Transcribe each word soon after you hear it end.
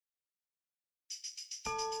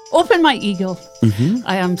Open My Eagle.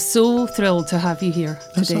 I am so thrilled to have you here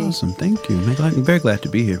today. That's awesome. Thank you. I'm very glad to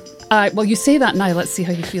be here. Well, you say that now. Let's see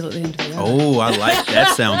how you feel at the end of it. Oh, I like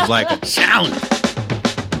that. Sounds like a challenge.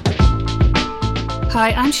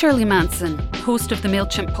 Hi, I'm Shirley Manson, host of the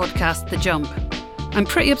MailChimp podcast, The Jump. I'm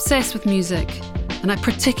pretty obsessed with music, and I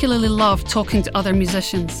particularly love talking to other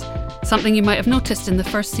musicians, something you might have noticed in the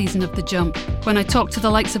first season of The Jump, when I talked to the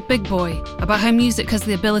likes of Big Boy about how music has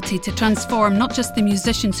the ability to transform not just the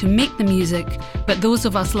musicians who make the music, but those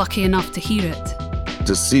of us lucky enough to hear it.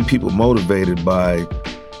 To see people motivated by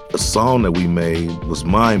a song that we made was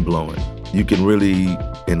mind-blowing. You can really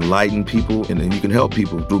enlighten people and you can help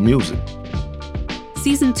people through music.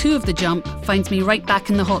 Season 2 of The Jump finds me right back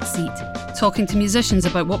in the hot seat, talking to musicians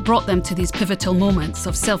about what brought them to these pivotal moments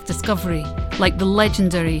of self-discovery, like the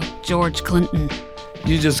legendary George Clinton.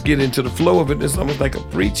 You just get into the flow of it. It's almost like a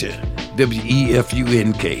preacher.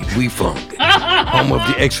 WEFUNK, we funk. Home of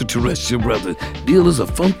the extraterrestrial brothers, dealers of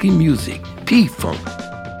funky music, P-Funk.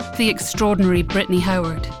 The extraordinary Brittany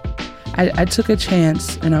Howard. I took a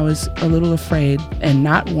chance and I was a little afraid and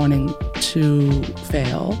not wanting to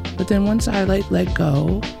fail. But then once I let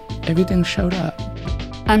go, everything showed up.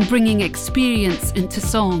 And bringing experience into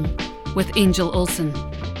song with Angel Olsen.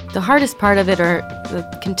 The hardest part of it, or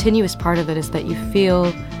the continuous part of it, is that you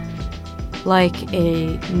feel like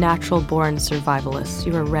a natural-born survivalist.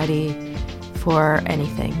 You are ready for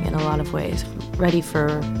anything in a lot of ways. Ready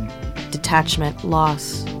for detachment,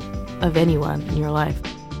 loss of anyone in your life.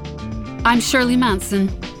 I'm Shirley Manson,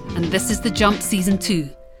 and this is The Jump Season 2.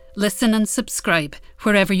 Listen and subscribe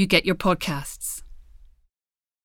wherever you get your podcasts.